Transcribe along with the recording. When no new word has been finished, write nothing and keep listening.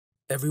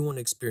Everyone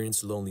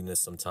experiences loneliness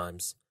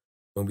sometimes.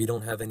 When we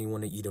don't have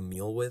anyone to eat a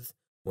meal with,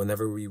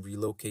 whenever we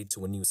relocate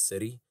to a new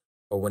city,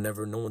 or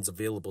whenever no one's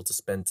available to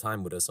spend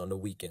time with us on the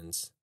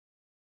weekends.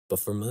 But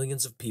for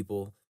millions of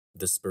people,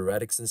 this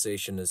sporadic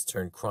sensation has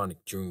turned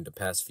chronic during the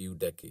past few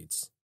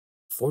decades.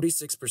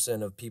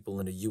 46% of people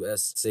in the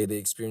US say they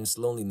experience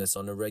loneliness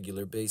on a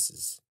regular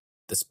basis.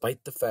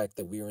 Despite the fact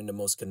that we are in the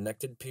most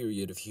connected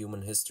period of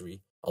human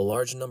history, a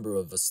large number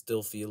of us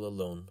still feel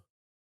alone.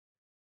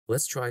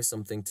 Let's try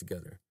something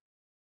together.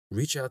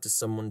 Reach out to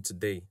someone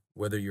today,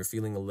 whether you're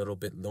feeling a little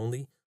bit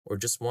lonely or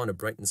just want to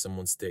brighten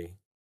someone's day.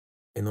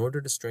 In order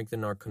to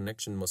strengthen our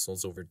connection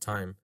muscles over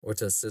time or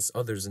to assist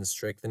others in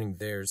strengthening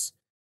theirs,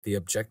 the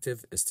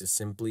objective is to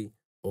simply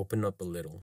open up a little.